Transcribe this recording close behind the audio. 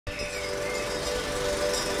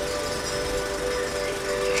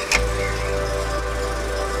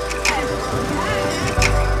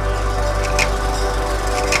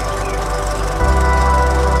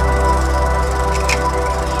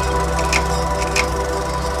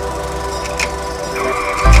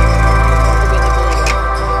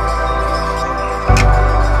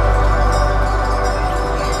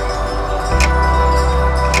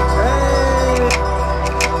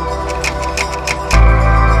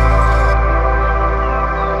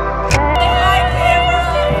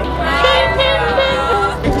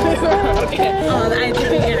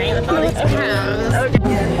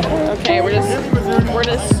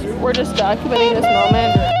documenting this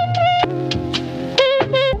moment.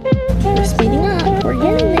 We're speeding up. We're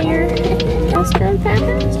getting there. Faster and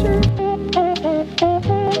faster.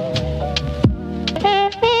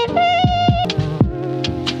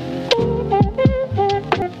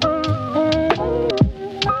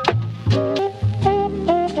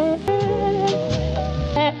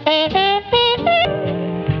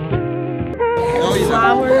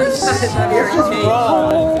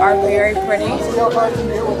 Flowers are very pretty.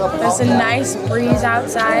 There's a nice breeze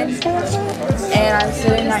outside, and I'm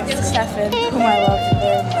sitting next to Stefan, whom I love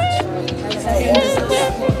very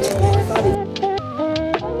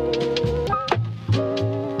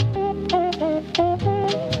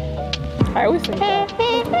I always think that.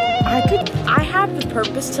 I have the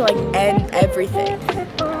purpose to like end everything.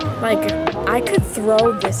 Like I could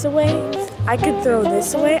throw this away. I could throw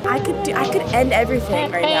this away. I could end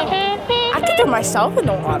everything right now. I could throw myself in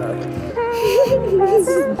the water. This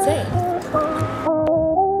is insane.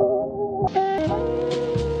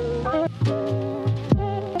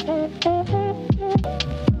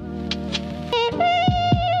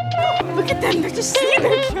 Look at them, they're just sitting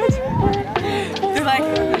there. They're like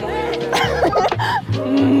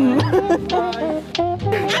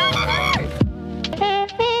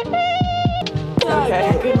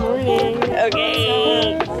Okay, good morning.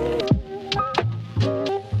 okay.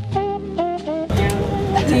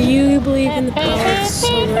 Do you believe in the power of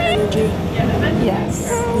solar energy? Yes.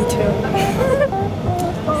 Me too.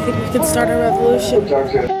 I think we could start a revolution.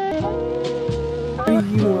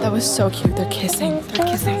 That was so cute. They're kissing. They're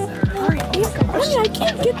kissing. Hurry. I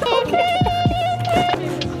can't get them.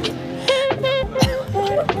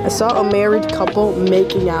 I saw a married couple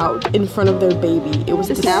making out in front of their baby. It was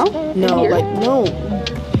Just now? No, like no.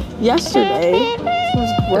 Yesterday. It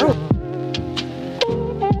was gross.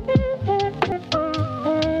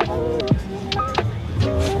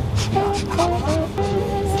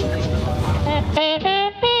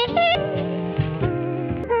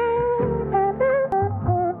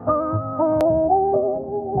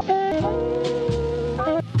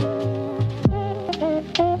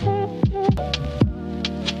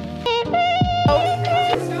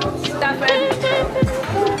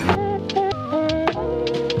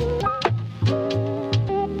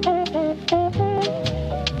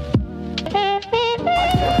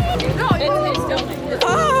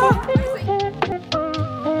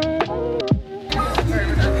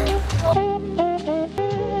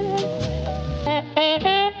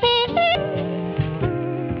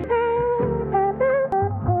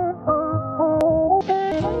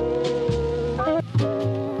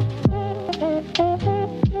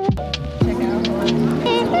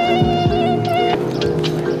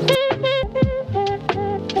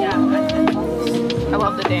 I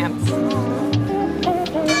love the dance.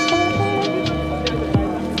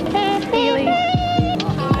 Haley.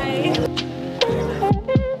 Hi.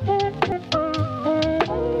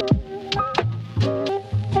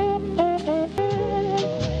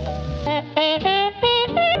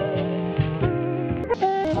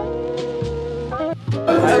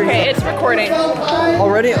 Okay, it's recording.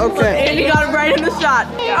 Already? Okay. And you got it right in the shot.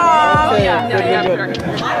 Oh, Okay, yeah. No, good, you good, got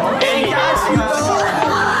it.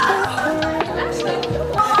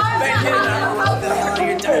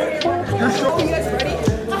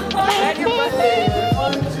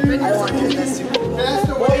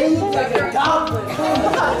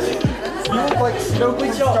 You look like Snoopy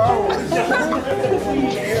from Star Wars.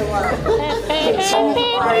 Don't do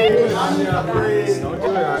it, Anya.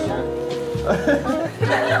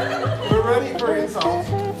 We're ready for insults.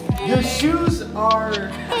 Your shoes are...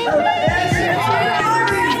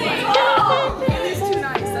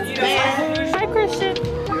 Hi, Christian.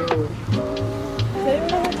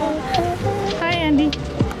 Hi, Andy.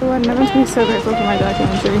 Oh, that makes me so grateful for my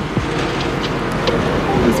documentary.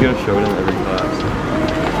 He's gonna show it in every class.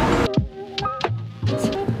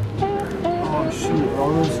 Oh shoot,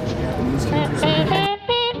 all those Japanese kids or something.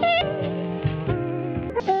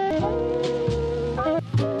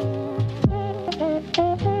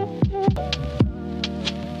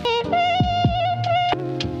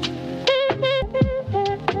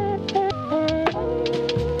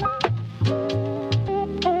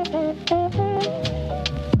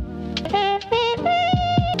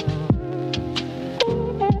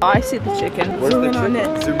 Oh, I see the chicken. Where's Zoom the in on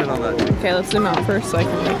chicken? it. Zoom in on that chicken. Okay, let's zoom out first so I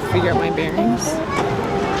can like figure out my bearings.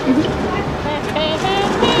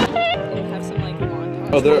 Have some like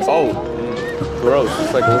montage. Oh, they're gross.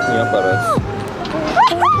 It's like looking up at us.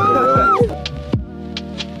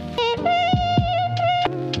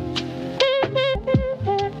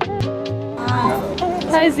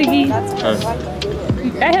 Hi, Ziggy. Huh?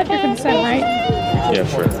 I have your consent, right? Yeah,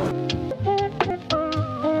 sure.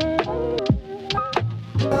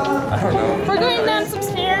 I don't know. We're going down some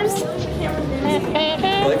stairs.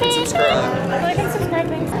 Like and subscribe. Like and subscribe,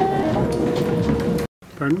 thanks.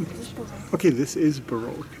 Pardon? Okay, this is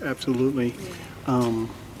Baroque, absolutely.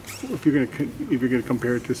 If you're gonna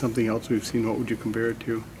compare it to something else we've seen, what would you compare it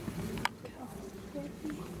to?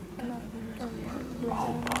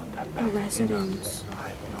 A residence.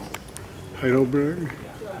 Heidelberg?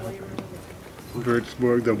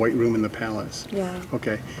 Würzburg, the White Room in the Palace. Yeah.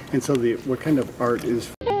 Okay, and so what kind of art is?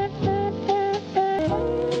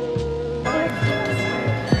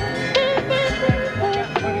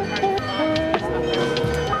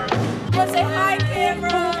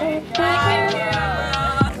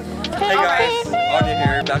 Hey guys, Oddy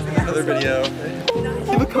here, back with another video.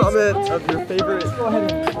 Leave a comment of your favorite. Go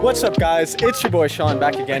ahead. What's up, guys? It's your boy Sean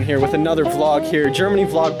back again here with another vlog here. Germany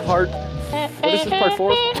vlog part. What is this, part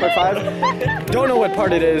 4? Part 5? Don't know what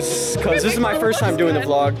part it is because this is my first time doing the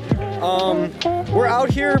vlog. We're out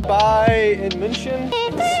here in München.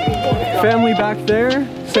 Family back there.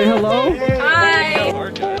 Say hello. Hi.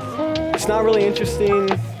 It's not really interesting.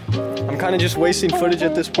 I'm kind of just wasting footage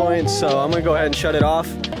at this point, so I'm gonna go ahead and shut it off.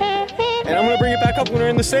 And I'm gonna bring it back up when we're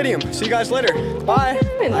in the stadium. See you guys later. Bye.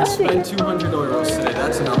 I spent 200 euros today.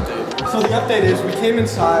 That's an update. So the update is we came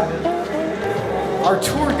inside. Our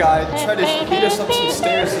tour guide tried to lead us up some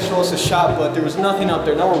stairs to show us a shop, but there was nothing up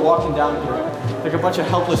there. Now we're walking down here like a bunch of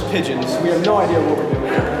helpless pigeons. We have no idea what we're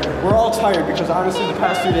doing. We're all tired because honestly the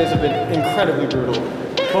past 2 days have been incredibly brutal.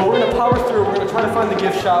 But we're gonna power through. We're gonna try to find the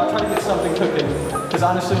gift shop, try to get something cooking. Because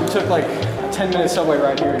honestly we took like a 10-minute subway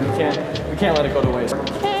right here and we can't let it go to waste.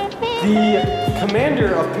 The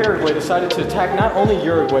commander of Paraguay decided to attack not only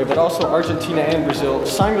Uruguay but also Argentina and Brazil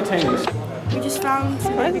simultaneously. We just found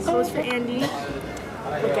some baby clothes for Andy.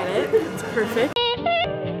 Look at it. It's perfect.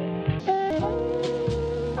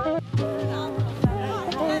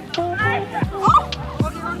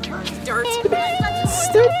 Dirt.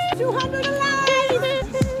 Stupid. 200 alive.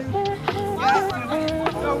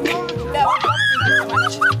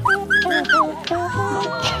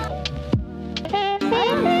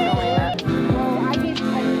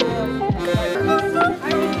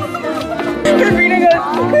 You're reading it.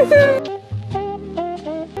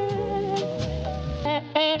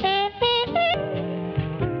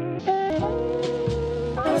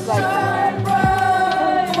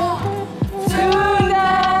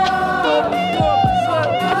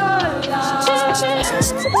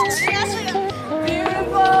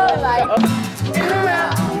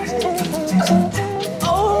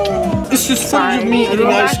 It's just footage of me eating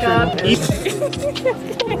ice cream.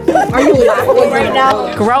 Are you laughing right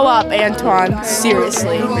now? Grow up, Antoine.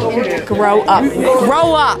 Seriously. Grow up.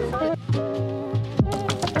 Grow up!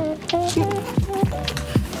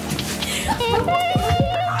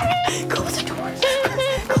 Close the door.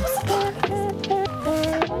 Close the door.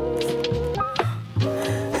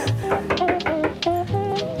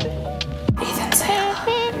 Ethan, say hello.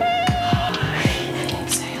 Hi.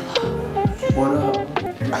 Say hello. What up?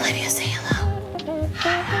 Olivia, say hello.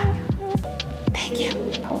 Hi. Thank you.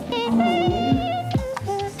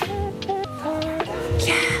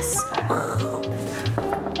 Yes.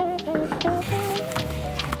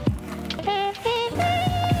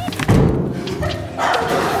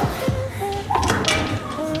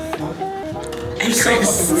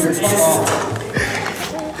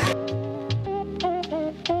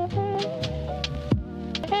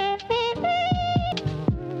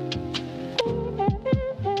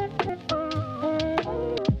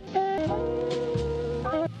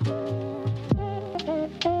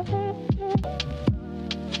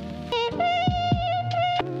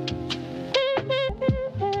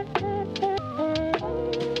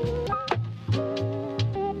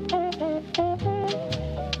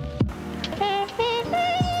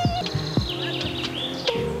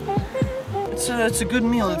 It's a good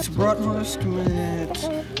meal. It's bratwurst with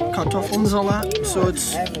Kartoffelsalat. So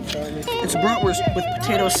it's bratwurst with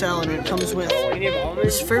potato salad, and it comes with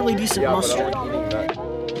this fairly decent mustard.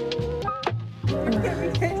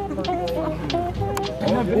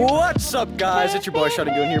 What's up, guys? It's your boy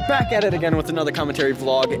Shotty Goon here, back at it again with another commentary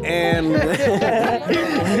vlog. And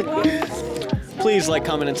please like,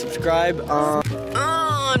 comment, and subscribe.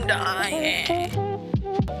 I'm dying.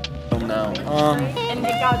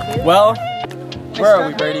 Well, where are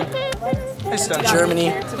we, Brady?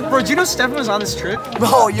 Germany. Bro, do you know Stefan was on this trip?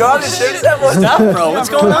 Oh, you're on this trip, Steph, bro. What's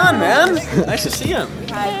going on, man? Nice to see him.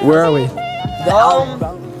 Where are we?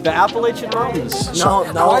 The Appalachian Mountains. No,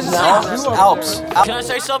 Alps. Can I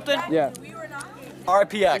say something? Yeah.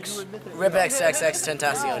 RIPX. Rip XXX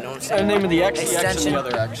Tentacion, you know what I'm The saying? name of the X, the X, and the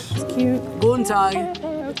other X. Guten Tag.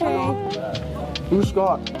 Who's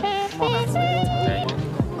Scott?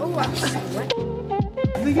 My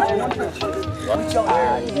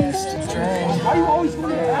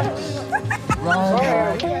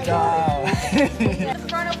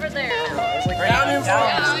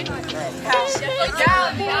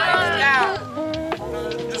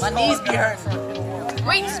knees be hurting.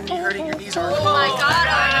 Wait, be hurting. Your knees are. Oh my God,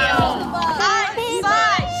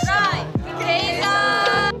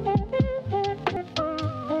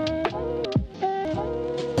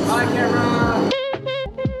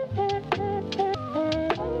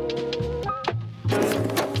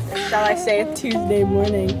 Shall I say it Tuesday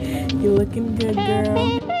morning? You looking good,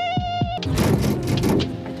 girl.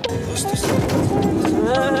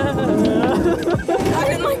 I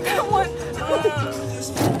didn't like that one.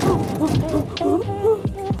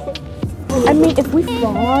 I mean, if we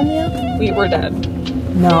fall on you, We were dead.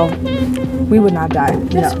 no, we would not die.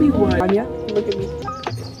 Yes, no. we would. Anya? Look at me.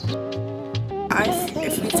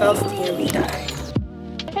 If we fell from here, we die.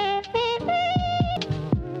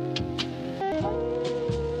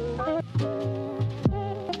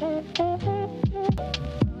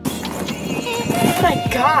 Oh my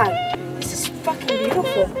God, this is fucking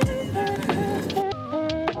beautiful.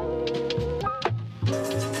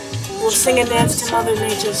 We'll sing and dance to Mother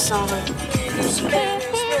Nature's song.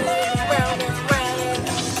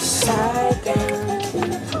 Side down.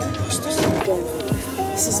 Good.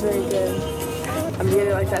 This is very good. I'm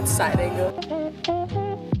getting like that side angle.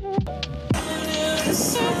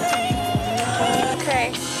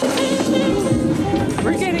 Okay.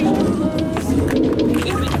 We're getting.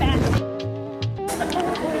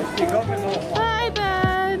 Hi,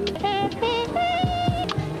 Ben.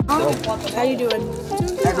 How you doing?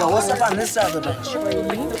 Hey, bro, what's up on this side of the bench?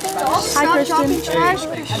 Hi, Kristen.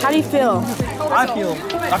 How do you feel? I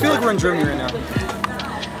feel like we're in Germany right now.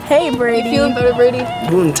 Hey, Brady. You feeling better, Brady?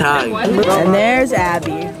 Guten Tag. And there's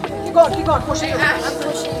Abby. Keep going, push it.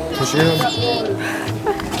 Push your hand.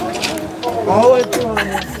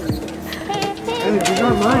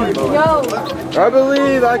 I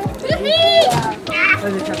believe I can.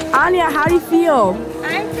 Anya, how do you feel?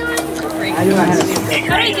 I'm feeling great. I do not have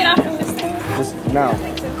How do I get off of this thing? Just now.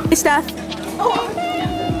 Hey, Steph.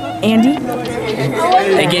 Andy?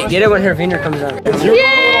 Hey, get it when her finger comes out.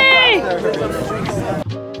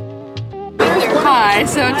 Hi,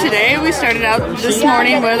 so today we started out this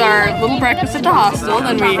morning with our little breakfast at the hostel,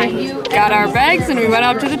 then we got our bags and we went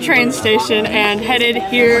up to the train station and headed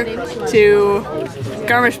here to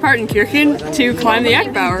Garmisch-Partenkirchen to climb the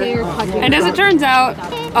Eckbauer. And as it turns out,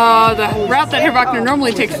 the route that Herr Wagner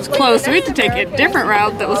normally takes was closed, so we had to take a different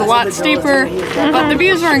route that was a lot steeper, but the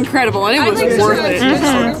views were incredible and it was worth it.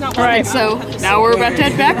 Right. So now we're about to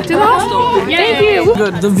head back to the hostel. Thank you!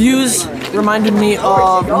 Good. The views reminded me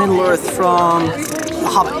of Middle-earth from The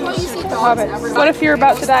Hobbit. What if you're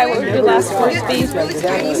about to die? What would your last words be?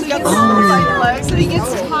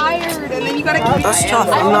 That's tough.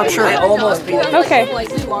 I'm not sure. Okay.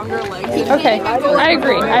 Okay. I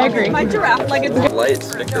agree. Light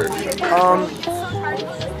sticker.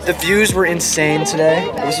 The views were insane today.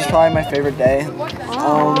 This was probably my favorite day.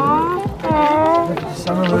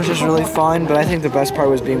 Summer was just really fun, but I think the best part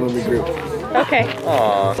was being with the group. Okay.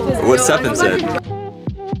 Aww. What's Stefan said?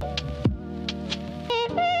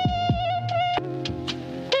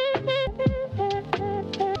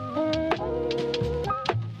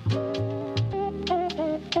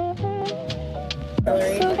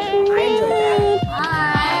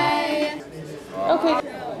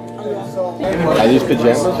 Are these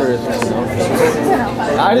pajamas or is it?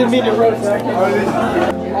 I didn't mean to roast that.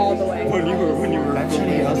 All the way. When you were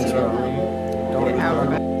actually out there.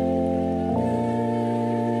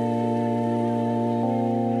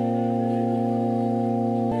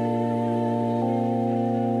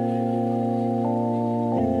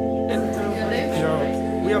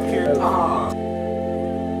 We up here.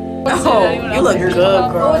 Oh, you look good,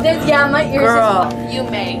 girl. Yeah, my ears. Girl. You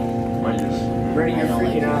may. Brady, you're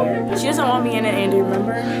freaking out. She doesn't want me in it, Andy,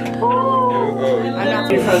 remember? I'm not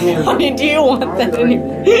Do you want that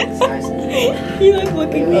anyway? You like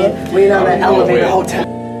looking up. Lean on that elevator hotel.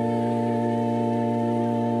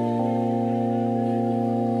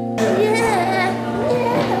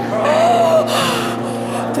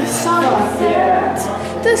 The sunset.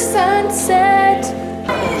 The sunset.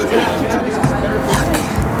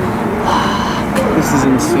 This is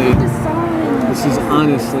insane. This is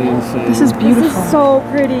honestly insane. This is beautiful. This is so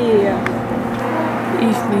pretty.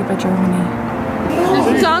 Ich liebe Germany.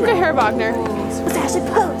 Danke, Herr Wagner. Fashion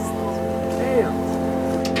post.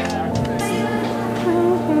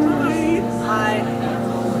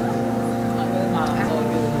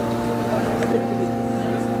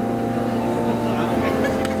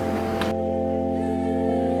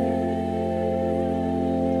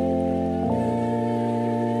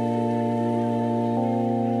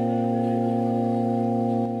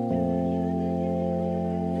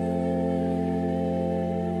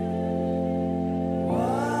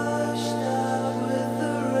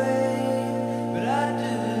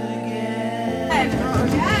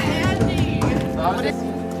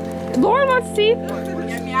 Lauren wants to see.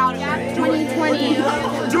 2020.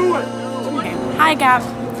 Hi, Gap.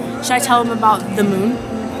 Should I tell them about the moon?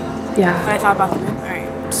 Yeah. What I thought about the moon?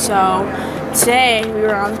 Alright. So, today we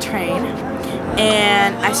were on the train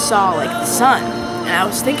and I saw like the sun. And I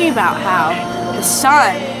was thinking about how the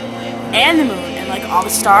sun and the moon and like all the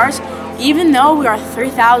stars, even though we are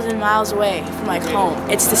 3,000 miles away from like home,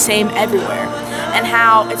 it's the same everywhere. And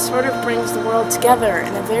how it sort of brings the world together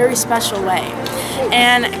in a very special way.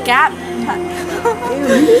 And GAPP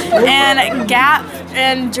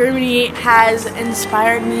and Germany has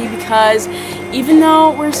inspired me because even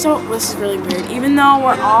though this is really weird, even though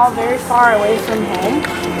we're all very far away from home,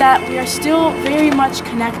 that we are still very much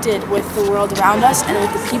connected with the world around us and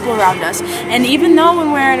with the people around us. And even though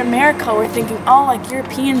when we're in America, we're thinking, oh, like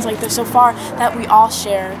Europeans, like they're so far, that we all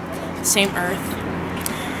share the same earth.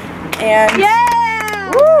 And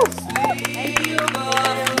Yeah! woo!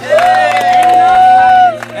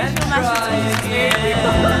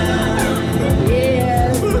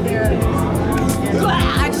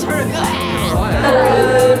 I just heard it.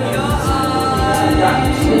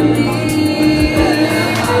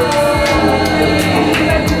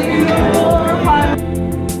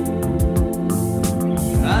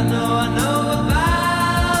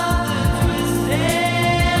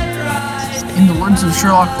 In the words of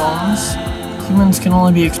Sherlock Holmes, humans can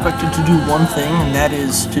only be expected to do one thing, and that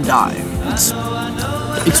is to die.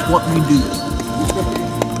 It's what we do.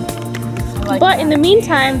 But in the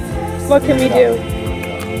meantime, what can we do?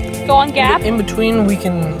 Go on GAPP? In between, we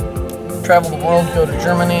can travel the world, go to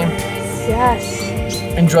Germany, Yes.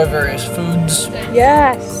 enjoy various foods.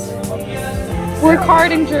 Yes. Work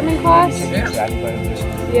hard in German class? Get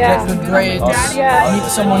Yeah. good grades. Yes. Meet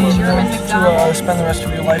someone you want to spend the rest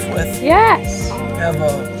of your life with. Yes. Have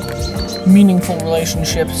meaningful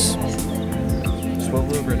relationships.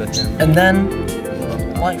 And then,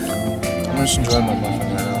 life. I'm just enjoying my life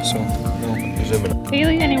right now, so no, zoom in.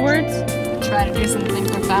 Haley, any words? Try to do something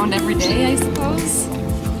profound every day, I suppose.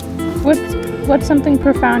 What's something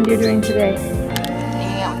profound you're doing today?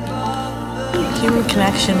 Hanging out with people. Human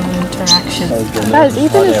connection and interaction.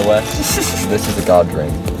 This is a god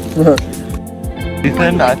drink.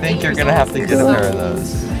 Ethan, I think you're gonna have to get a pair of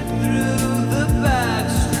those.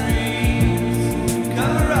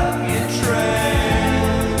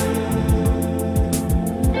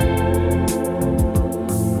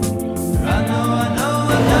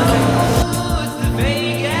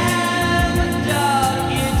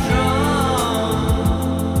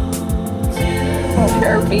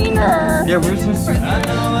 Carabiner. Yeah, where's this?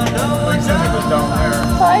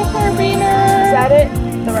 Hi, Carabiner. Is that it?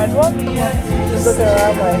 The red one? Just look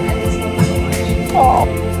around way. Oh.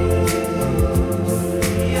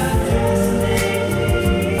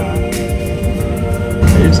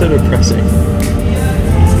 You're so depressing.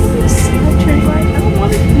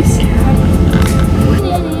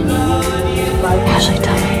 Ashley,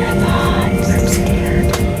 tell me your thoughts. I'm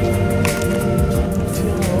scared.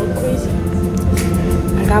 Feeling a little queasy.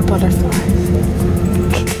 I got butterflies.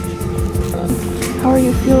 How are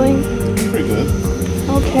you feeling? Pretty good.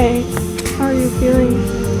 Okay. How are you feeling?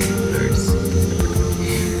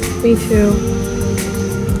 Me too.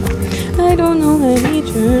 I don't know any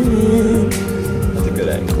German. That's a good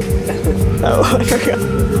angle. Oh, I forgot.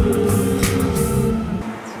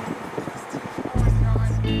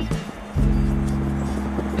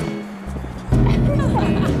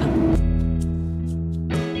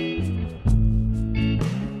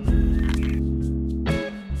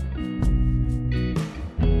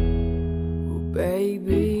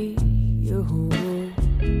 Baby, you're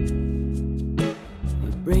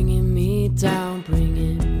bringing me down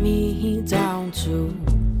to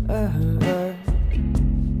earth.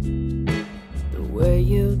 The way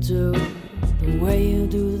you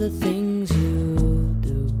do the things you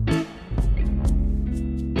do.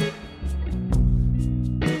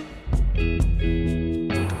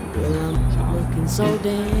 Girl, I'm looking so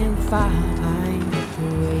damn fine the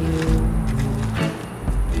way you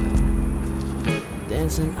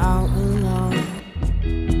dancing out alone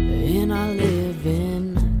in our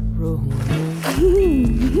living room.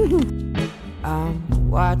 I'm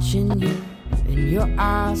watching you and your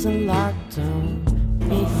eyes are locked on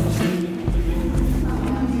me.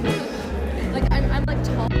 Like, I'm like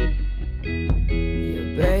tall.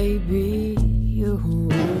 Yeah, baby, you're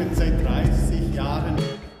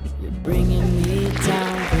bringing me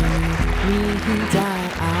down,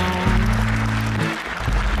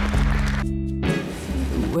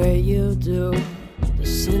 The way you do the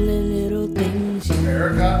silly little things you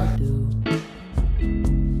do.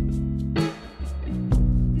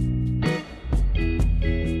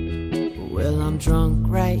 Well, I'm drunk.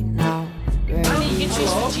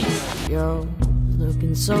 You're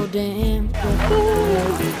looking so damn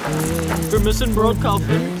good. We're missing broad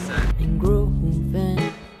coffee. And grooving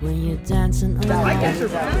when you're dancing along.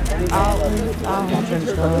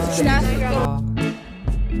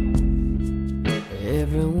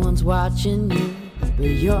 Everyone's watching you, but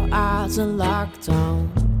your eyes are locked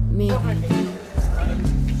on me.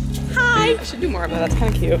 Hi! I should do more of that, that's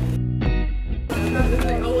kind of cute.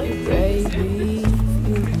 Baby,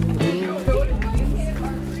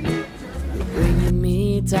 bringing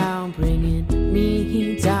me down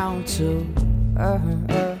to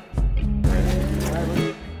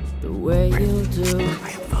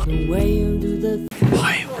the way you do the.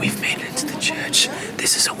 Hi, we've made it into the church.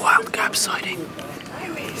 This is a wild GAPP sighting.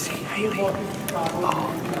 You easy, Hayley.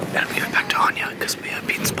 Oh, and I'm going back to Anya because we have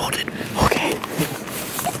been spotted. Okay.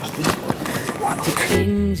 The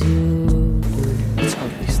things you do.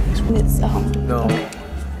 It's No.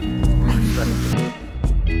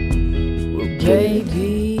 Well,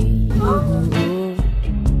 baby,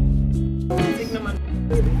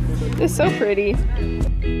 It's so pretty.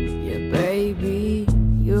 yeah, baby,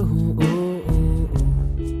 you're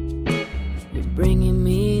bringing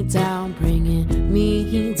me down,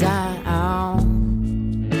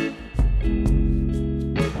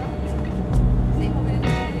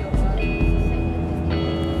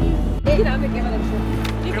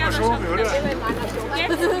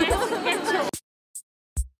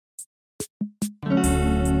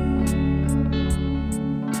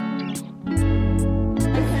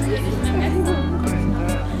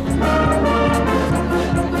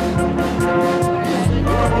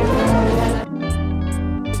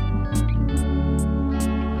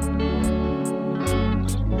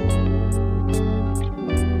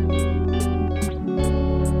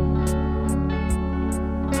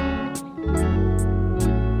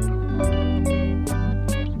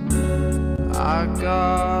 I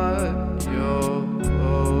got your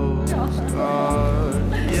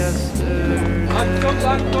postcard yesterday.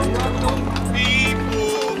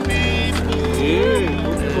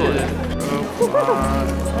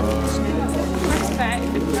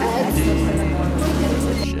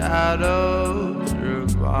 Shadows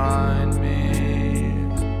remind me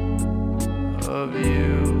of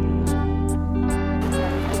you.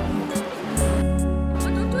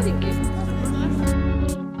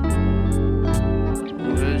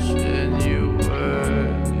 Wishing you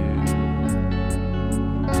were here.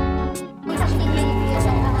 Wishing you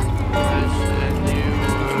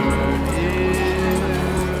were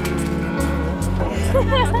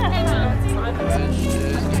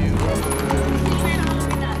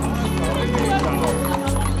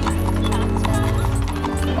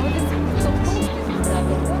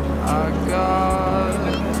I got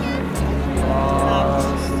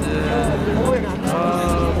lost in a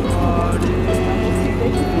party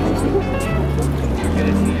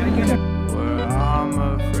where I'm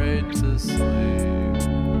afraid to sleep,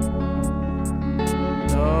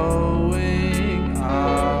 knowing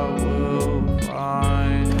I will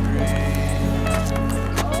find dreams,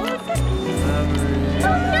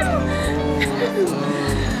 memories of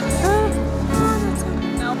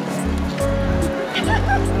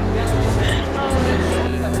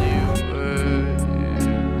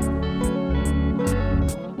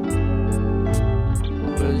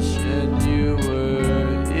wishing you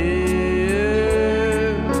were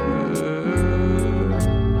here.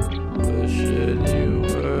 Wishing you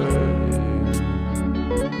were here.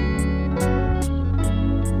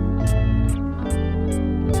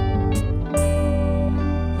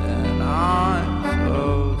 And I'm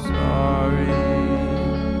so sorry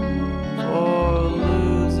for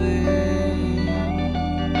losing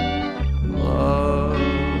love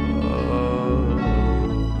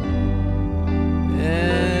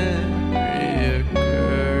in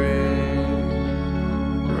reoccurring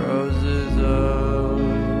roses of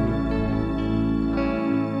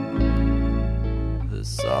the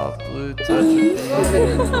soft blue touch of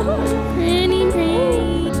Pretty,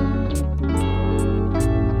 pretty.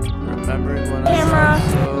 remembering when I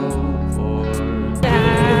was so bored.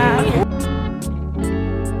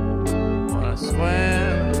 When I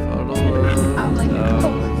swam in a puddle of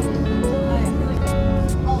towels. I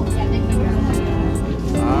kept thinking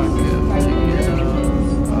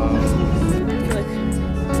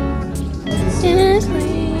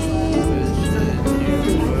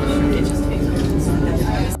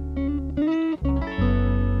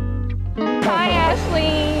Hi,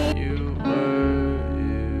 Ashley. you were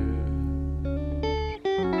here.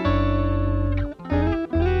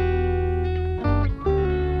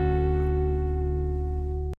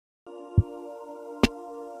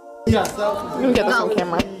 I'm gonna get this on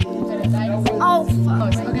camera. Oh,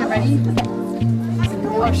 fuck. Okay, ready?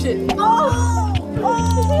 Oh shit.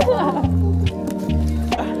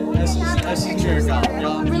 That's a jerk out.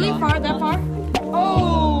 Really far? That far?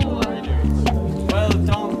 Oh! Well,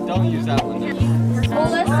 don't use that one.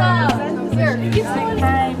 Melissa! Here, keep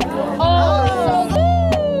going. Oh!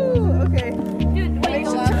 Okay. Dude, wait.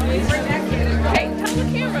 Hey, tell the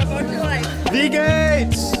camera about your life.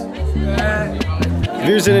 V-Gates!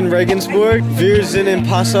 Wir sind in Regensburg. Wir sind in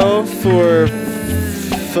Passau für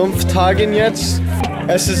 5 Tage jetzt.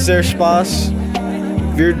 Es ist sehr Spaß.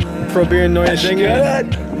 Wir probieren neue Dinge.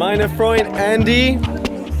 Meine Freund Andy.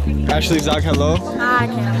 Ashley, sag hello. Hi,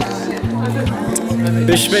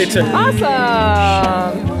 Bis später. Awesome!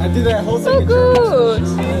 I did that whole So good!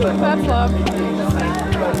 That's love.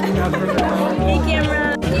 Hey,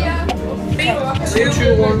 camera.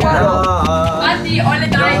 Andy, alle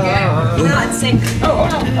Neige. Not in sync. Oh,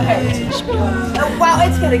 okay. Oh, wow,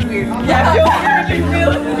 it's getting weird. Yeah, I feel weird. You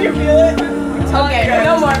feel it? You feel it? Okay,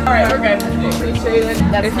 no more. Alright, we're good. Show you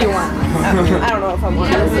that if you want. I don't know if I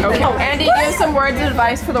want to. Okay. Andy, give some words of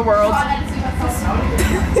advice for the world.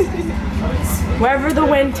 Wherever the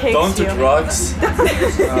wind takes Don't do you. drugs.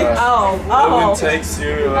 Oh. The wind takes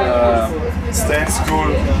you. Stay in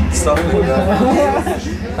school. Stuff like that.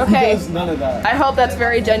 Okay. None of that. I hope that's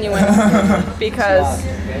very genuine because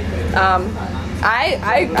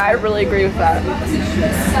I really agree with that.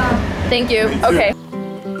 Thank you. Okay.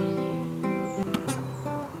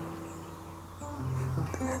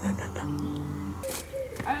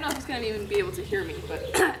 I don't know if he's gonna even be able to hear me, but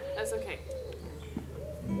that's okay.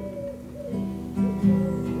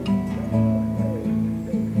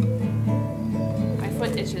 My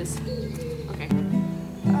foot itches. Okay.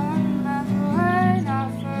 I remember when I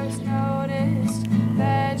first noticed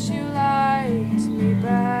that you liked me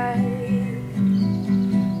back.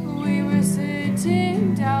 We were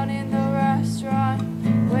sitting down in the restaurant,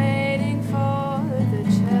 waiting for the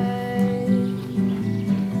change.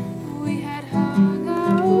 We had hung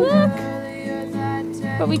out earlier that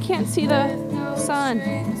day, But we can't see the sun.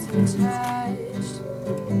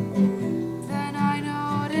 Then I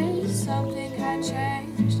noticed something had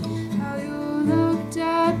changed. How you looked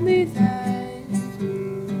at me then.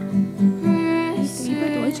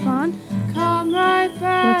 Kristen, come right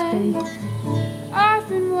back. I've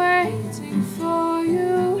been waiting for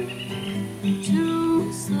you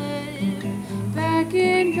to slip back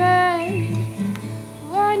in bed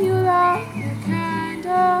when you light the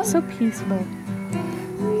candle. So peaceful.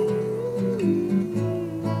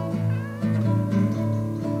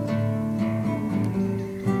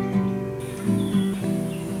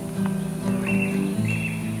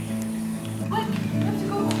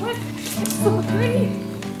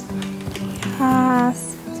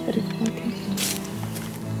 Yes. It's very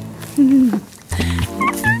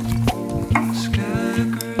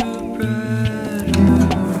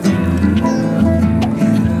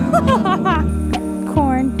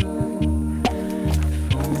Corn.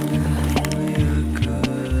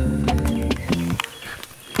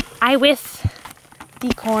 I with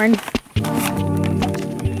the corn.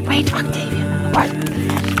 Wait, Octavia. What?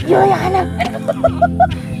 Juliana.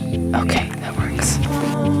 Okay, that works.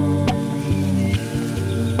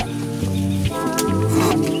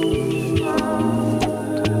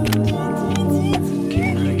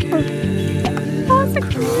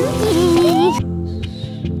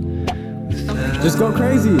 Just go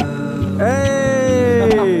crazy.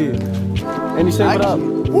 Hey! And you say what up?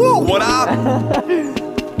 Woo, what up?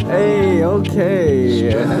 Hey,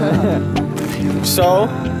 okay. So,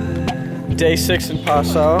 day 6 in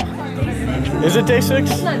Passau. Is it day 6?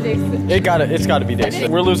 It's not day 6. It's gotta be day 6.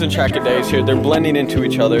 We're losing track of days here. They're blending into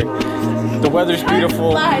each other. The weather's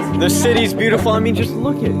beautiful. The city's beautiful. I mean, just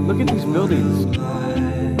look at these buildings.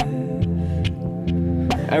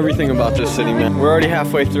 Everything about this city, man. We're already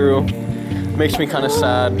halfway through. Makes me kind of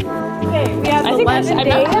sad. Okay, we have 11 I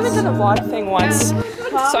days. haven't done a vlog thing once,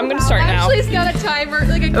 so I'm gonna start now. Ashley's got a timer,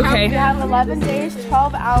 like a We Okay. have 11 days,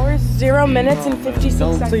 12 hours, 0 minutes, and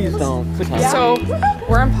 56 seconds. Please don't. So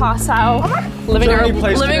we're in Passau, living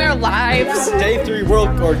our lives. Day 3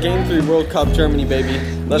 Game 3 World Cup, Germany, baby.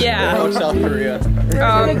 Let's go South Korea.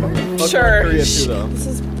 Sure. Korea too, though. This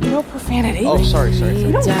is no profanity. Oh, sorry.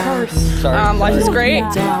 Sorry. Life is great.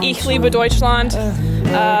 Ich liebe Deutschland.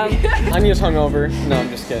 Anya's hungover. No, I'm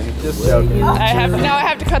just kidding. Just joking. I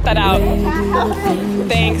have to cut that out.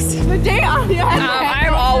 Thanks.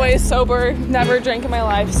 I'm always sober, never drank in my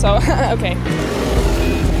life, so okay.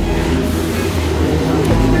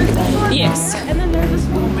 Yes. And then there's this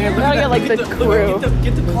one. Now I get like the crew.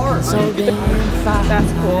 Get the car.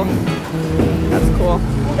 That's cool. That's cool.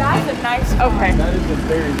 That's a nice car. Okay. That is a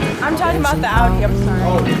very nice. I'm talking about the Audi, I'm sorry.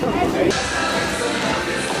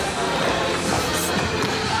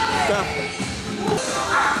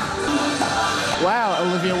 Wow,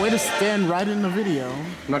 Olivia, way to stand right in the video.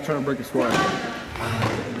 I'm not trying to break a sweat.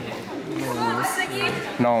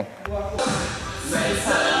 No.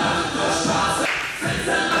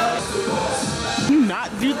 Can you not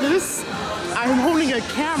do this? I'm holding a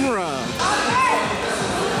camera.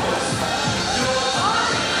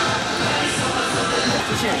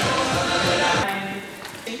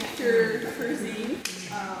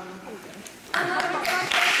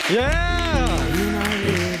 Yeah!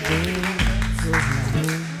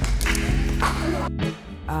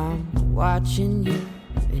 I'm watching you,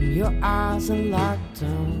 and your eyes are locked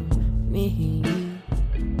on me.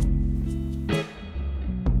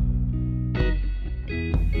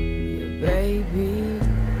 Yeah, baby,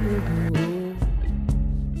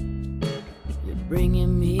 you're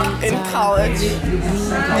bringing me In college,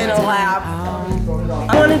 in a lab.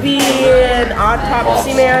 I want to be an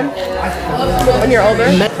autopsy man when you're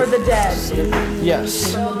older for the dead.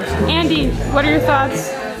 Yes. Andy, what are your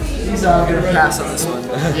thoughts? He's gonna pass on this one.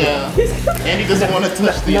 Yeah. Andy doesn't want to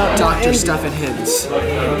touch the doctor stuff in his.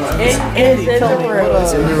 Andy, it's in the room.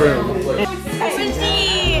 It's in the room.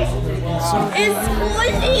 It's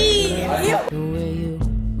squishy! The way you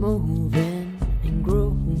moving and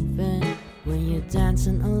grooving when you're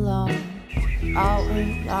dancing alone, all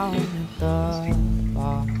alone at the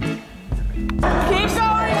bar. Keep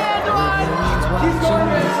going, Antoine!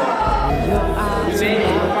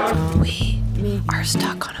 We are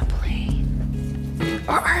stuck on a plane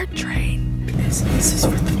or our train. This is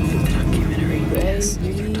for the documentary. Yes,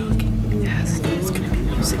 you're talking. Yes, it's gonna be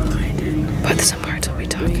music behind it. But some parts will be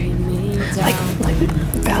talking. Like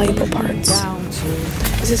valuable parts.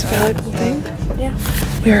 Is this a valuable thing? Yeah.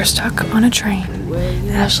 We are stuck on a train.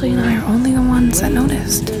 Ashley and I are only the ones that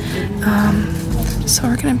noticed. So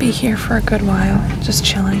we're gonna be here for a good while, just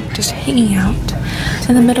chilling, just hanging out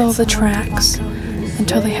in the middle of the tracks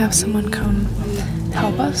until they have someone come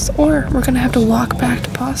help us, or we're gonna have to walk back to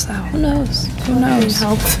Paso. Who knows? Who knows?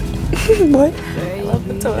 Help. What? I love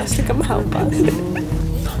the toast to come help us.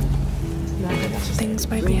 Things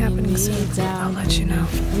might be happening soon. I'll let you know.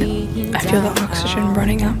 I feel the oxygen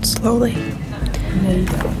running out slowly.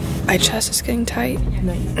 My chest is getting tight.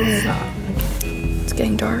 It's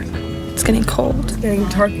getting dark. It's getting cold. It's getting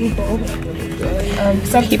dark and cold.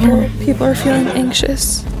 People are feeling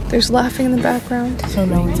anxious. There's laughing in the background. So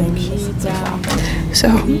no one's anxious. So,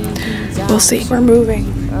 we'll see. We're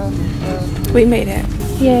moving. We made it.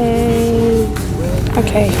 Yay.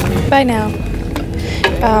 Okay, bye now.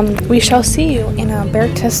 We shall see you in a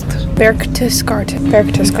Berchtesgaden.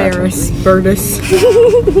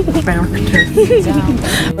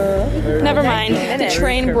 Never mind. The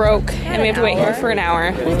train broke and we have to wait here for an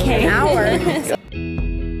hour. Okay. An hour?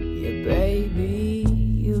 Yeah, baby,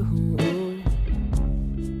 you're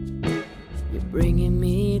bringing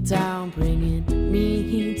me down to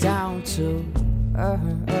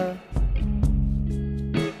the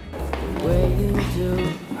way you do.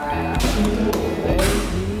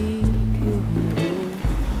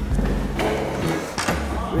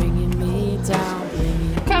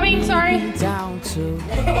 Coming, sorry. Down to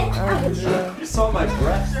You saw my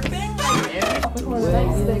breath.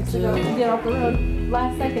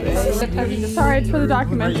 Last second. Sorry, it's for the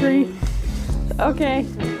documentary. Okay.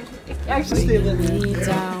 Actually,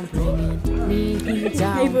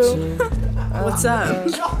 Hey, boo. What's up?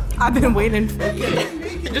 I've been waiting for you.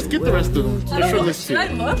 Just get the rest of them. Just show this Should I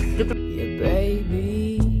look?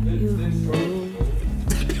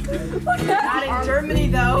 Not in Germany,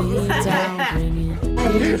 though.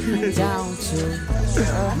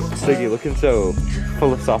 Stiggy, looking so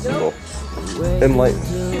philosophical.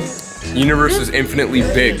 Enlightened. Universe is infinitely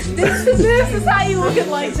big. This is how you look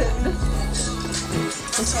enlightened.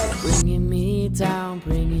 Bringing me down to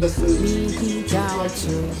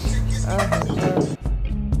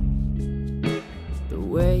the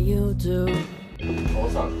way you do.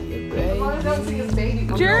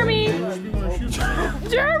 Jeremy!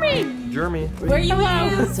 Where you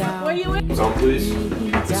at? Where you at? Zone, please.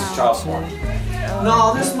 This is child support.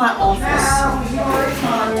 No, this is my office.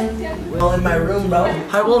 Well, in my room, bro.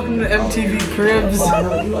 Hi, welcome to MTV Cribs.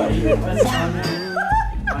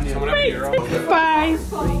 Bye.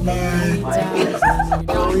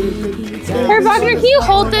 Here, Wagner, can you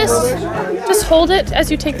hold this? Just hold it as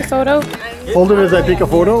you take the photo. Hold it as I take a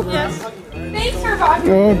photo? Yes. Thanks, Sir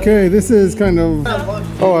Wagner. Okay, this is kind of...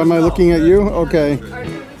 Oh, am I looking at you? Okay.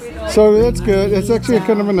 So that's good. It's actually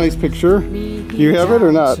kind of a nice picture. Do you have it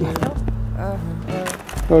or not?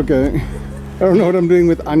 Okay. don't know what I'm doing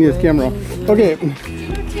with Anya's camera. Okay.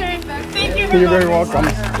 Okay, thank you. You're very welcome.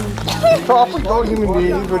 So off we go, human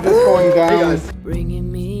beings. We're just going down.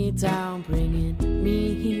 Bringing me down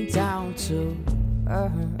to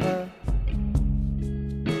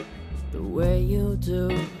the way you do,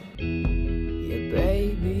 yeah,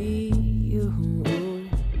 baby, you.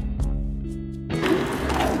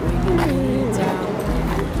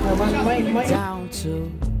 Bringing me down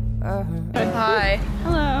to Hi.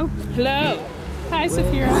 Hello. Hello. Hi,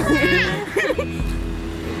 Sophia.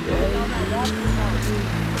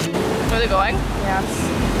 Are they going? Yes.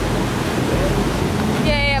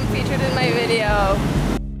 Yay, I'm featured in my video.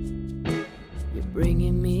 You're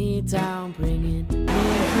bringing me down, bringing me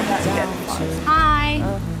down to Hi.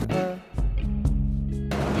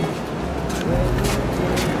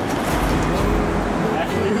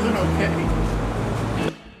 Actually, isn't okay.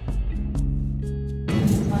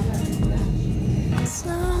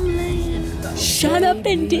 Shut up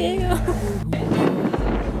and dance.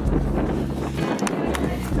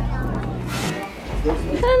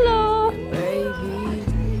 Hello.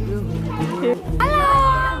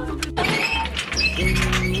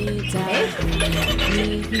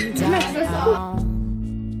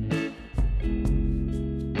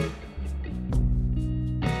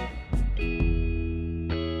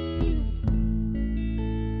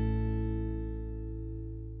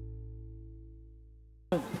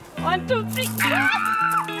 One, two, three.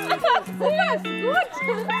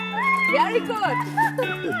 Yes, good. Very good.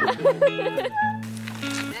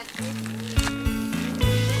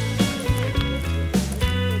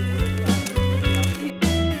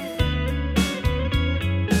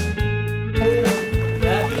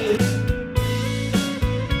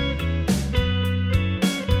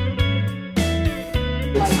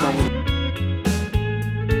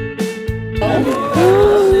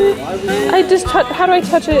 I just touch. How do I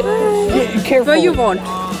touch it? Careful. What you want?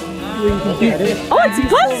 Oh, it's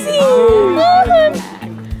fuzzy!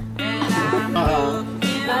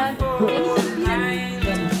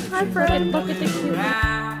 Hi, Fred. Look at the cute.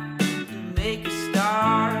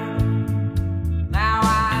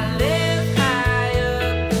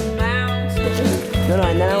 No,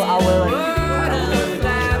 now I will.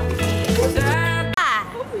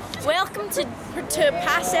 Welcome to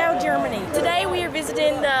Passau, Germany. Today we are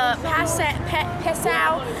visiting the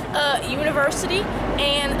Passau University,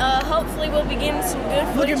 and hopefully we'll be getting some good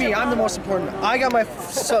food. Look at me, I'm the most important. I got my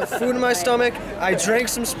food in my stomach, I drank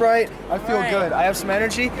some Sprite, I feel good, I have some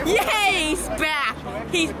energy. Yay, he's back!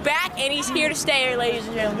 He's back and he's here to stay, ladies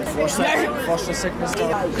and gentlemen. Flush the sickness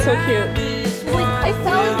down. So cute. I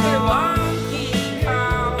fell in here.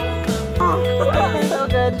 So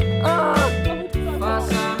good.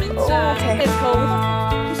 Okay. It's cold.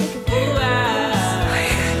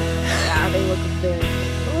 Yeah, they look very.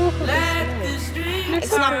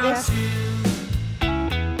 It's not this.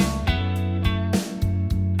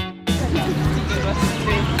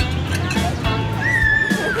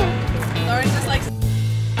 Lauren just likes.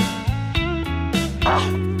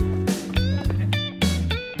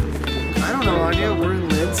 I don't know, Anya, we're in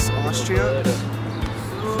Linz, Austria.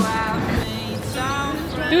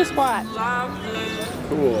 Do a squat.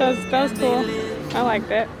 Cool. That was cool. I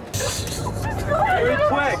liked it. Very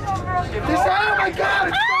quick. Oh my god,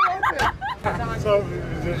 it's so open. So,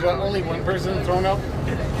 there's only one person thrown up?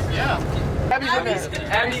 Yeah. Abby's in there.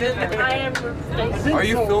 Abby's in there. I am. Are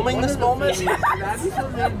you filming this moment? She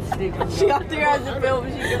got there as a film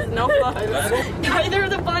and she goes, no fuck. Neither of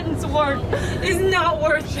the buttons work. It's not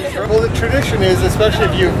worth it. Well, the tradition is, especially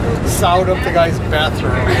if you sowed up the guy's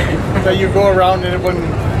bathroom, that you go around and everyone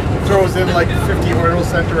throws in like 50 euro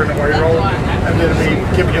cent or an euro, and then we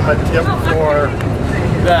give him a tip for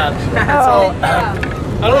that. So,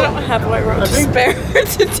 I don't have my rope to spare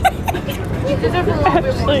today.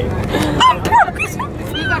 Actually.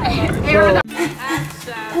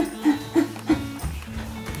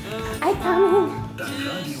 I come in.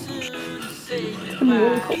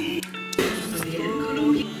 Really cool.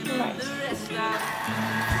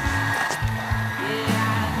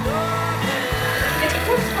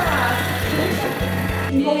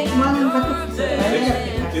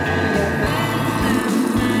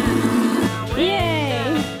 Yay!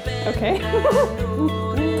 Okay.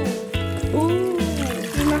 Ooh,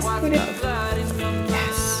 you must put it.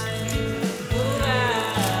 Yes.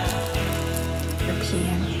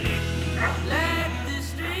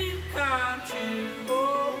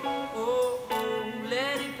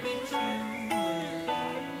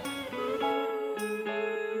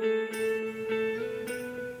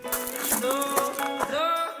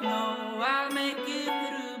 No, I'll make it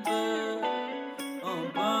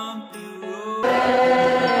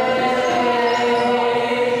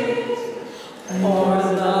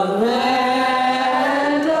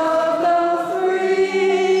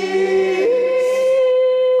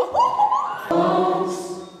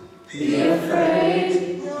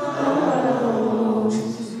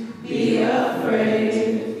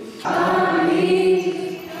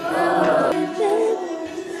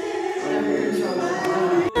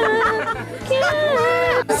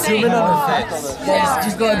Zoom in on her face.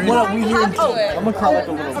 Just go ahead. What up? We here. I'm gonna call like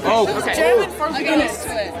a little. Oh, okay. German for beginners.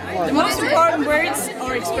 The most important words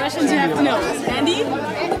or expressions you have to know. Andy,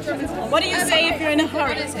 what do you say if you're in a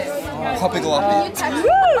hurry? Hoppy gloppy. Woo!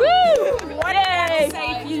 What do you say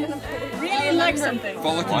if you really like something?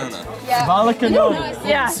 Volacanona. Volacanona.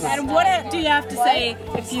 Yeah. And what do you have to say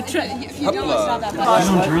if you try? I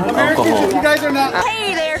don't drink alcohol. You guys are not.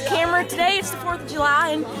 Hey there, camera. Today it's the 4th of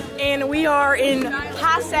July, and we are in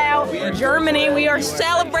Passau, Germany. We are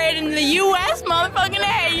celebrating the U.S. motherfucking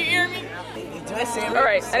A. You hear me? All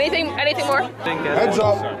right. Anything more? Heads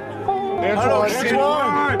up. Heads up.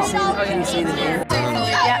 Can you see the hair?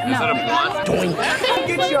 Yeah, no.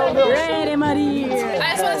 Get your ready, Maria. I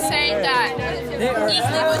just want to say that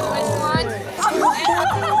easily with Switzerland.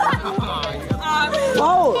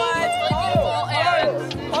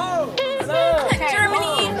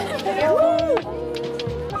 Germany.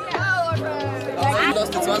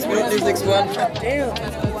 Lost it 20 minutes, next one.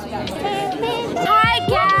 Hi,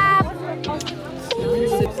 GAPP.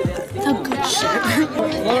 A good shit.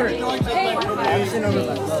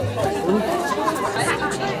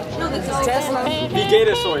 Wie geht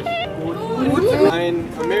es euch? Ein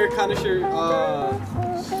amerikanischer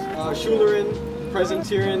Schülerin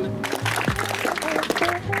präsentieren.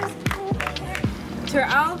 Tür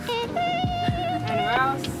auf und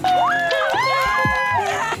raus.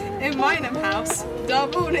 In meinem Haus, da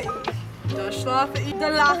wohne ich, da schlafe ich, da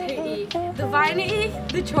lache ich, da weine ich,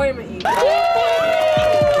 da träume ich.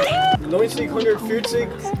 1940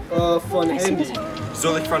 von Andy.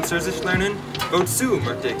 Soll ich Französisch lernen? Wozu,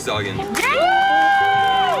 möchte ich sagen.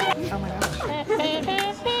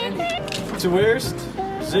 Zuerst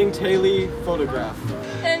singt Haley Photograph.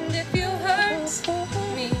 And if you hurt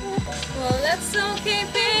me, well, that's okay,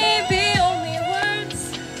 baby. Only words.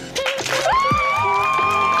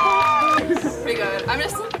 Pretty good. I'm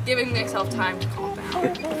just giving myself time to calm down.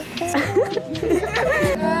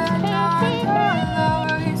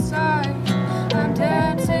 I'm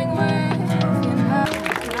dancing with you now.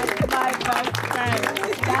 My best friend.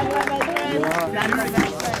 That's my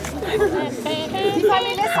best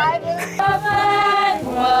friend. That's my best friend.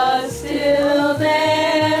 Was still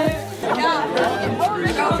there. No,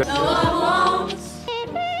 I won't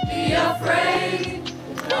be afraid.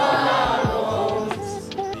 No, I won't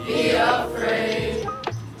be afraid.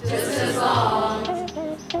 Just as long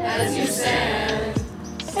as you stand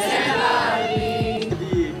by me.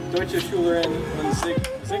 Die deutsche Schülerin und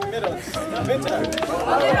singt mit uns. Bitte.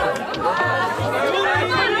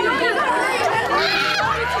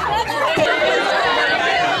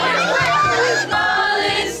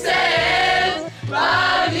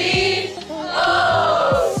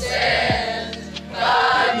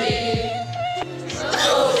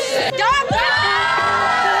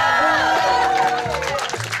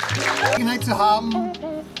 Zu haben,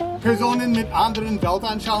 Personen mit anderen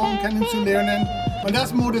Weltanschauungen kennenzulernen, und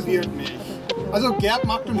das motiviert mich. Also GAPP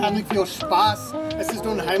macht unheimlich viel Spaß, es ist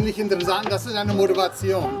unheimlich interessant, das ist eine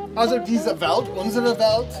Motivation. Also diese Welt, unsere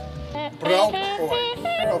Welt, braucht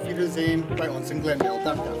euch. Auf Wiedersehen bei uns in Glendale.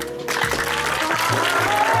 Danke.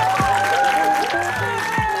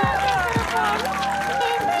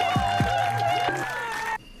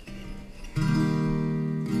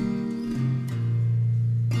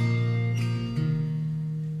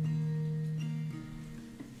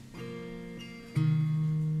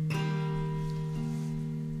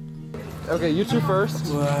 Okay, you two first.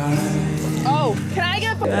 Oh, can I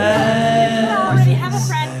get a I already have a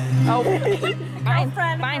friend. Oh, fine,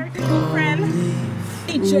 fine. Friend.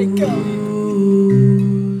 DJ Go.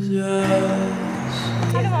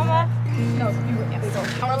 Hi, Mama. No, you were, yes.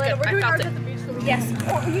 Oh, we're doing ours at the beach. Yes.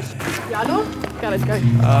 Oh, you ja, no? Got it, go.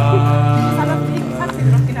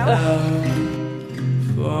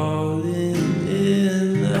 Falling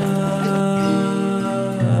in love.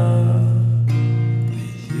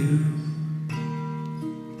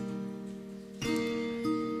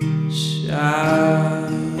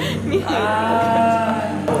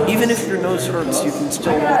 Even if your nose hurts, you can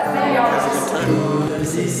still walk around and have a good time.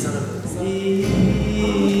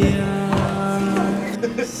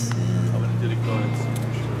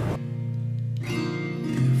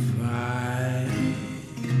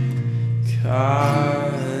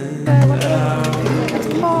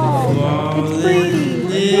 It's Brady.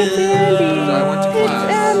 It's Andy.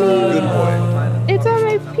 Good boy. It's all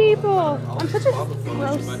my people. I'm such a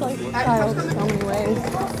gross child in so many ways.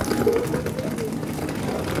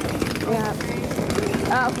 Yeah.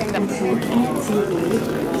 Oh, okay.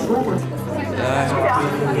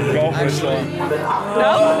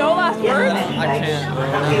 No last words? I can't.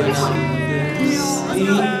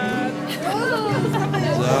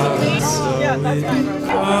 Yeah, that's fine.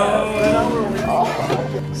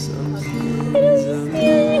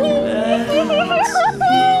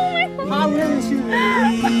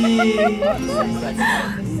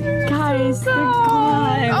 Guys, they're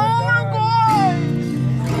gone. Oh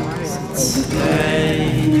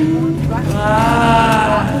my god!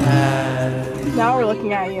 Now we're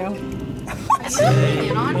looking at you. What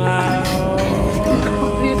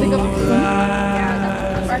do you think of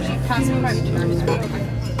yeah, actually, passing might be turned.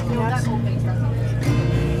 That whole thing's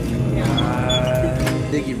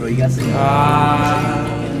Thank you, bro. You got some.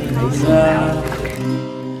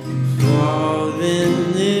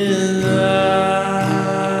 Falling in love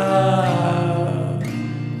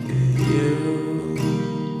with you.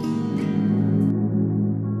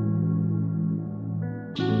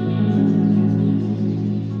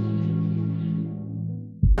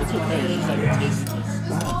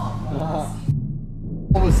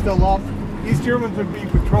 Was still up. East Germans would be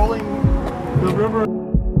patrolling the river.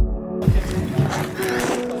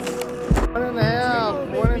 1.5,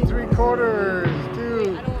 1 3/4,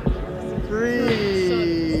 2, 3.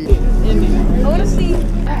 I want to see.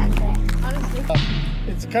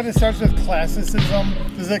 It kind of starts with classicism.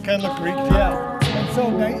 Does that kind of look Greek? Yeah. And so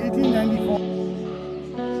 1894.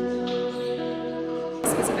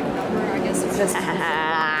 specific number, I guess.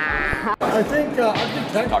 I think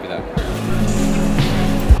architect. Copy that.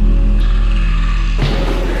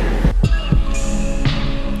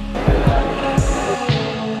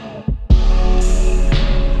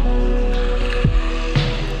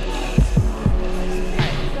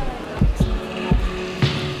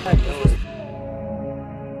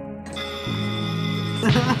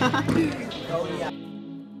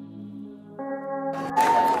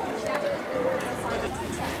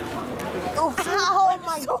 Oh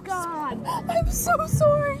my god! I'm so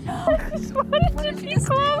sorry. I just wanted to be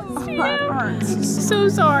close to you. So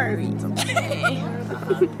sorry.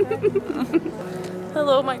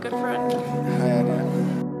 Hello, my good friend. Hi, Anna.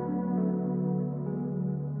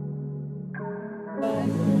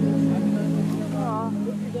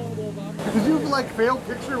 Did you like fail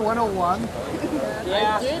picture 101?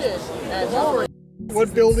 Yeah. I did it.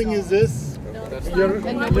 What building is this?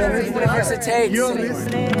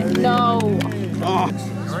 University. No. Oh.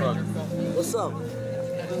 What's up?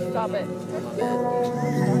 Stop it.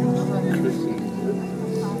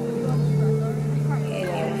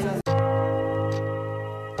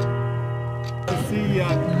 Let's see.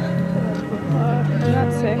 I'm not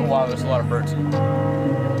sick. Oh, wow, there's a lot of birds.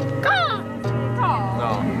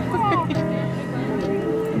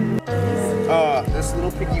 This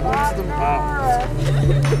little piggy went to the bomb.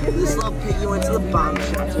 This little piggy went to the bomb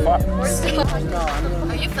shop.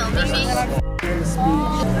 Are you filming me? This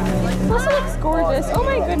looks gorgeous. Oh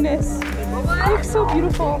my goodness. It looks so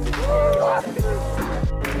beautiful.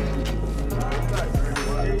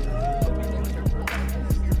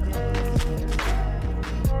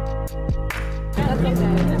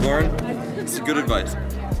 Lauren, it's good advice.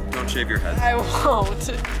 Don't shave your head. I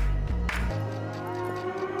won't.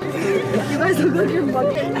 You guys look like you're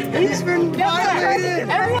fucking. He's been violated.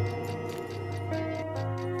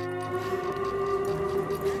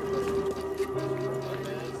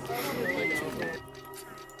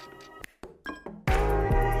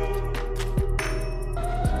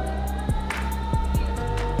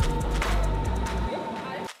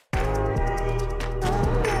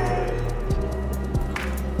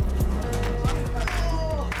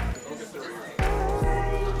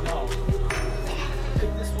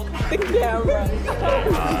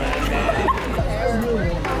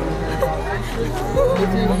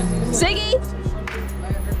 Ziggy!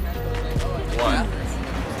 What?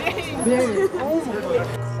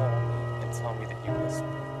 And tell me that you miss me.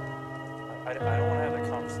 I don't want to have that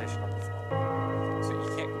conversation on the phone. So you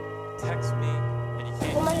can't text me and you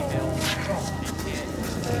can't email me.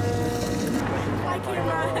 My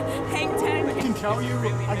camera, hang 10. I can tell you,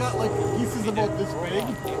 I got like pieces about this big,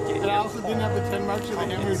 and I also didn't have the 10 marks of the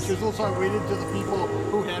hammer and chisel, so I waited till the people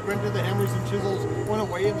who had rented the hammers and chisels went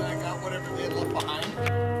away, and then I got whatever they had left behind.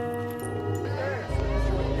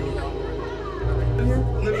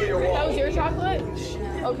 That was your chocolate?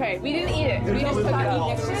 Okay, we didn't eat it. We just took it out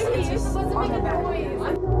next to it. It's just on the back.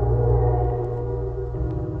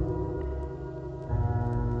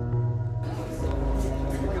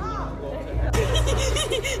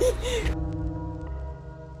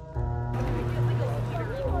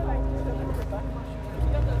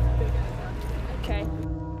 Okay.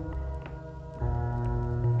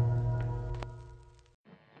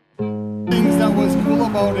 Things that was cool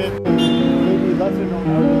about it, maybe lesser known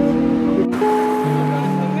artists.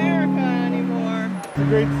 America anymore. The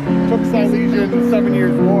great took Silesia in the 7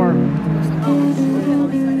 Years' War.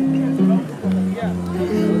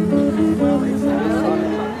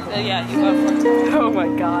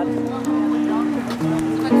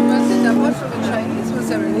 Chinese was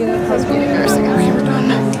really embarrassing. Okay, we're done.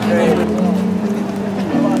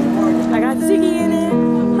 I got Siggy in it.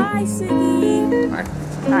 Hi, Siggy.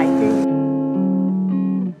 Hi.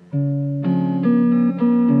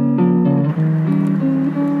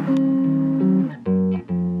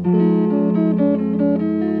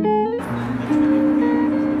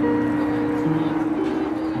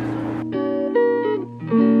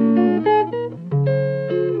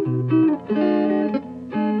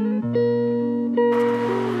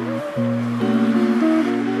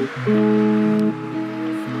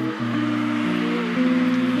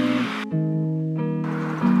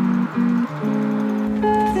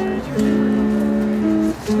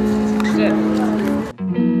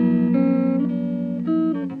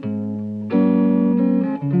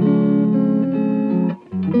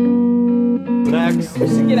 Next.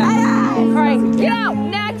 Get out. All right, get out.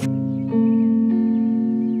 Next.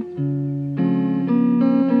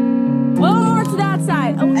 Over to that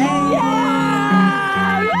side. Oh, yeah!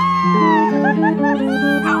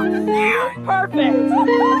 Perfect.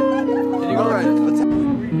 All right. Let's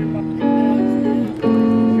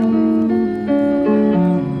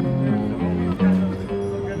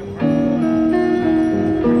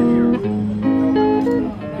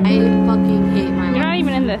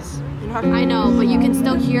This. I know, but you can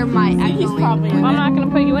still hear my echoing. Well, I'm not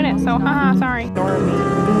gonna put you in it, so haha, sorry.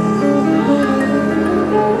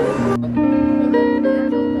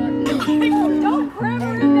 Don't cram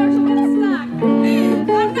her in there, she'll get stuck.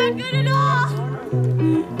 I'm not good at all.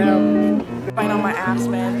 Bite on my ass,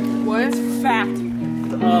 man. What? It's fat. You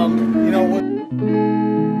know what?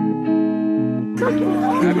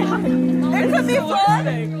 It could be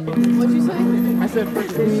fun. What'd you say? I said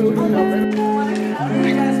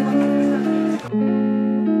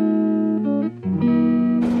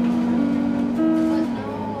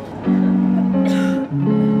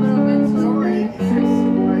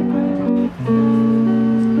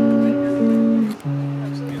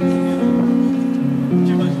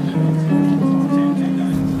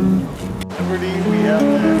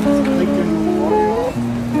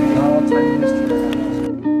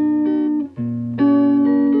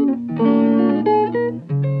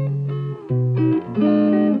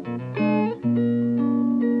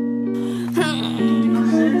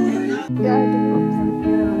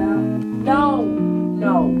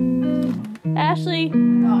Ashley.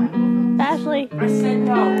 Ashley. I said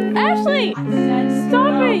no. Ashley!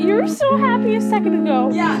 Stop it! You were so happy a second ago.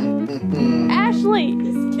 Yeah. Ashley! You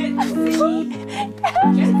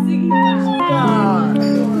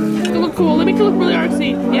look cool. Let me look really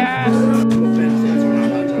artsy. Yeah.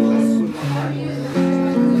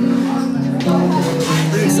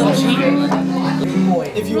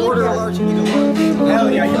 If you order a large, you need a large. Hell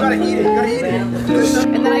yeah, you gotta eat it. You gotta eat it.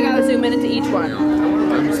 And then I gotta zoom in into each one.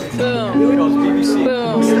 Boom. Here goes BBC.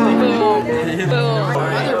 Boom. Boom. Boom.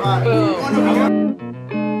 Boom.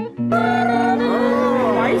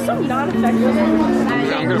 Why are you so non-effective?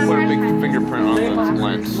 I'm gonna put a big fingerprint on the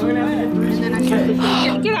lens.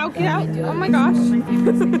 Get out, get out. Oh my gosh.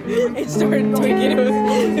 It started taking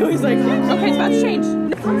it was like, okay, it's about to change.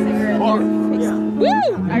 Woo!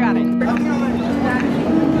 I got it.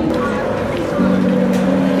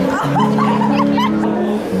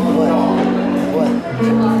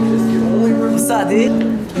 What's up, dude?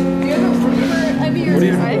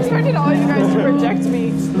 I expected all you guys to reject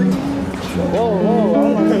me. Whoa.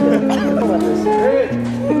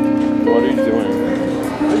 What are you doing?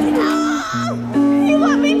 You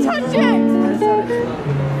let me touch it!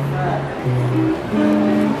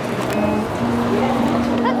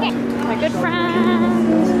 Okay. My good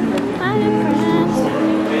friends. My good friends.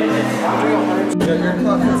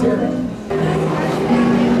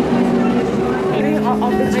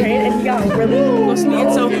 Off the train and he got really close to me,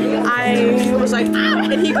 and so I was like, ow!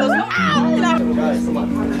 And he goes, ow! And I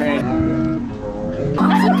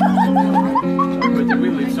Did we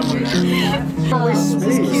leave someone there?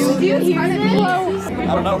 do you hear it?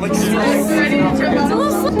 I don't know.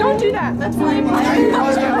 Don't do that. That's fine.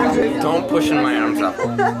 Don't push in my arms up.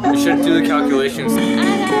 You should do the calculations. Who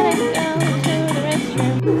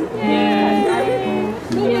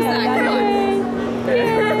is that? Come on.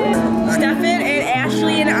 Stefan and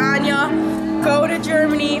Ashley and Anya go to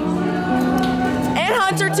Germany. And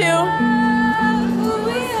Hunter too.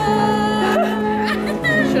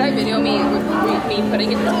 Should I video me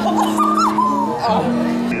putting it?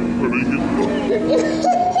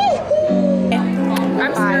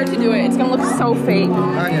 I'm scared to do it. It's gonna look so fake. You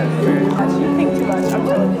think too much. I'm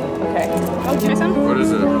telling you. Okay. Oh, can I some? What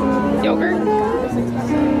is it? Yogurt.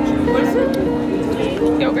 What is it?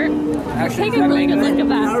 yogurt. Take a really good look at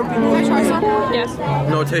that. Can I try some? Yes.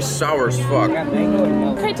 No, it tastes sour as fuck.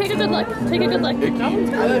 Okay, take a good look. Take a good look. Give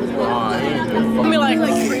me like,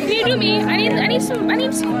 can you do me? I need to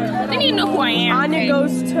know who I am. Anya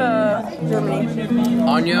goes to Germany.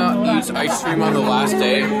 Anya eats ice cream on the last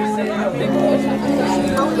day.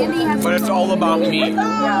 But it's all about me.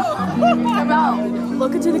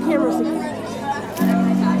 Look into the camera.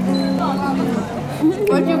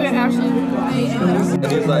 What'd you get, Ashley?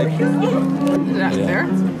 He's like, Is that fair?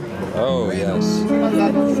 oh yes.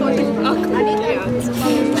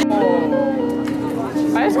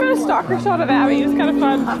 I just got a stalker shot of Abby. It's kind of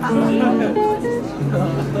fun.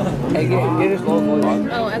 Hey, get his logo.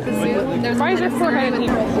 Oh, at the zoo? There's why is there 4 headed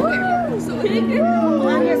people?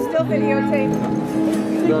 Anya's still videotaping.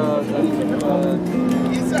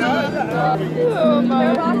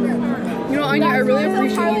 You know, Anya, I really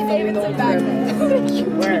appreciate you filming the whole trip.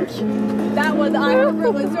 Where? That was I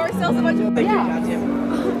remember was door sells a bunch of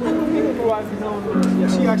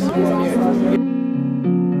She actually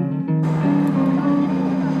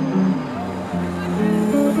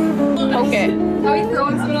Okay. Are we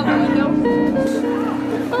throwing something out the window?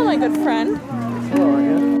 Oh, my good friend. Hello,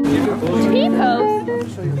 Anya. T-pose. I'll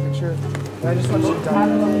show you a picture. I just want you to die.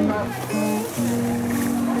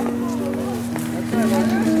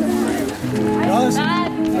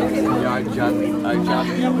 Yeah, I jumped. Antoine!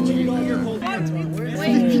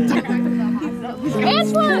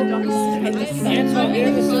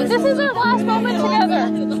 This is our last moment together.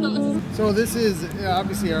 So this is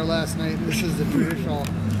obviously our last night. This is the traditional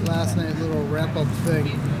last night little wrap-up thing.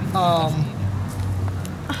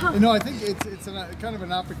 You know, I think it's kind of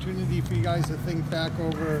an opportunity for you guys to think back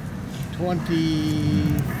over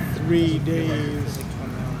 23 days.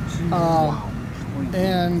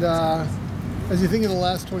 As you think of the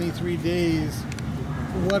last 23 days,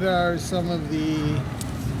 what are some of the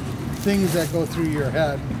things that go through your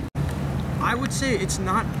head? I would say it's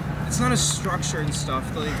not a structure and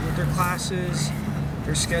stuff, like with their classes,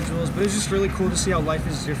 their schedules, but it's just really cool to see how life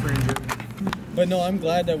is different in Germany. But no, I'm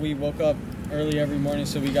glad that we woke up early every morning,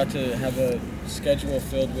 so we got to have a schedule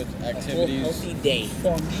filled with activities. Healthy day.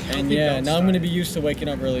 And yeah, now I'm going to be used to waking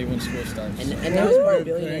up early when school starts. And that was part of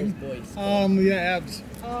Billionaire's voice. Yeah, abs.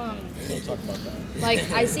 We'll talk about that. Like,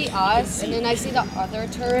 I see us, and then I see the other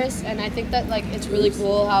tourists, and I think that, like, it's really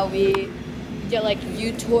cool how we get, like,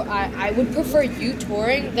 you tour. I would prefer you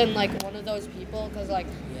touring than, like, one of those people, because, like,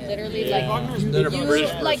 literally, like,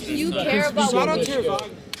 you care about what we do.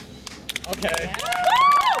 Okay.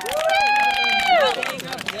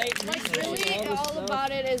 Like, really, all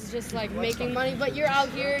about it is just, like, making money, but you're out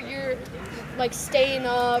here, you're, like, staying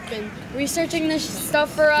up and researching this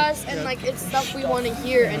stuff for us, and, like, it's stuff we want to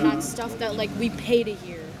hear and not stuff that, like, we pay to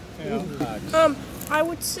hear. I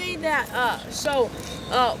would say that,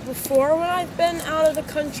 before when I've been out of the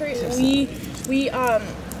country, we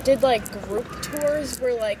did, like, group tours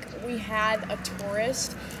where, like, we had a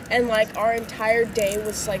tourist and, like, our entire day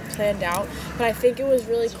was, like, planned out. But I think it was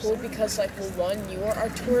really cool because, like, well, one, you were our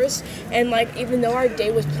tourist, and, like, even though our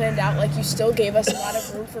day was planned out, like, you still gave us a lot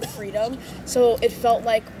of room for freedom. So it felt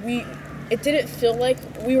like it didn't feel like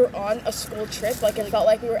we were on a school trip. Like, it felt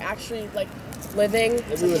like we were actually, like, living.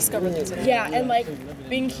 Yeah, and, like,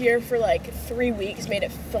 being here for, like, 3 weeks made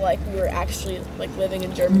it feel like we were actually, like, living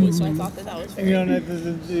in Germany. So I thought that was very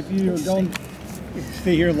if you don't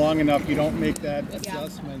stay here long enough, you don't make that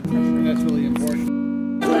adjustment. And that's really important.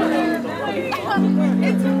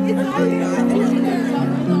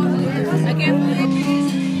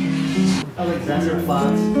 Alexander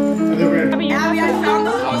Fox. Abby, I found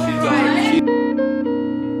the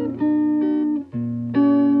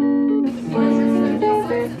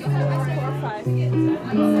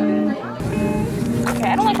Okay,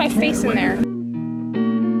 I don't like my face in there.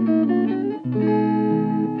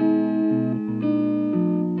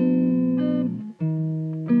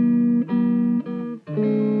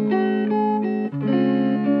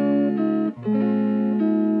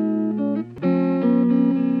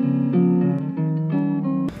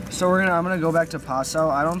 So I'm gonna go back to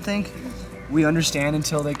Passau. I don't think we understand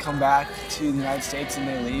until they come back to the United States and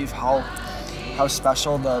they leave how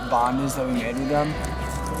special the bond is that we made with them.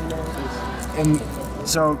 And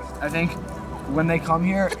so I think when they come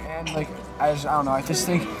here and like I don't know, I just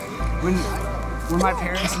think when my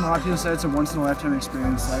parents and a lot of people said it's a once in a lifetime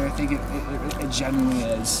experience, like I think it genuinely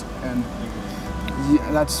is. And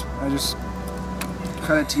I just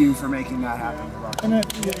credit to you for making that happen.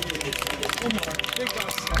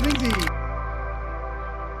 I think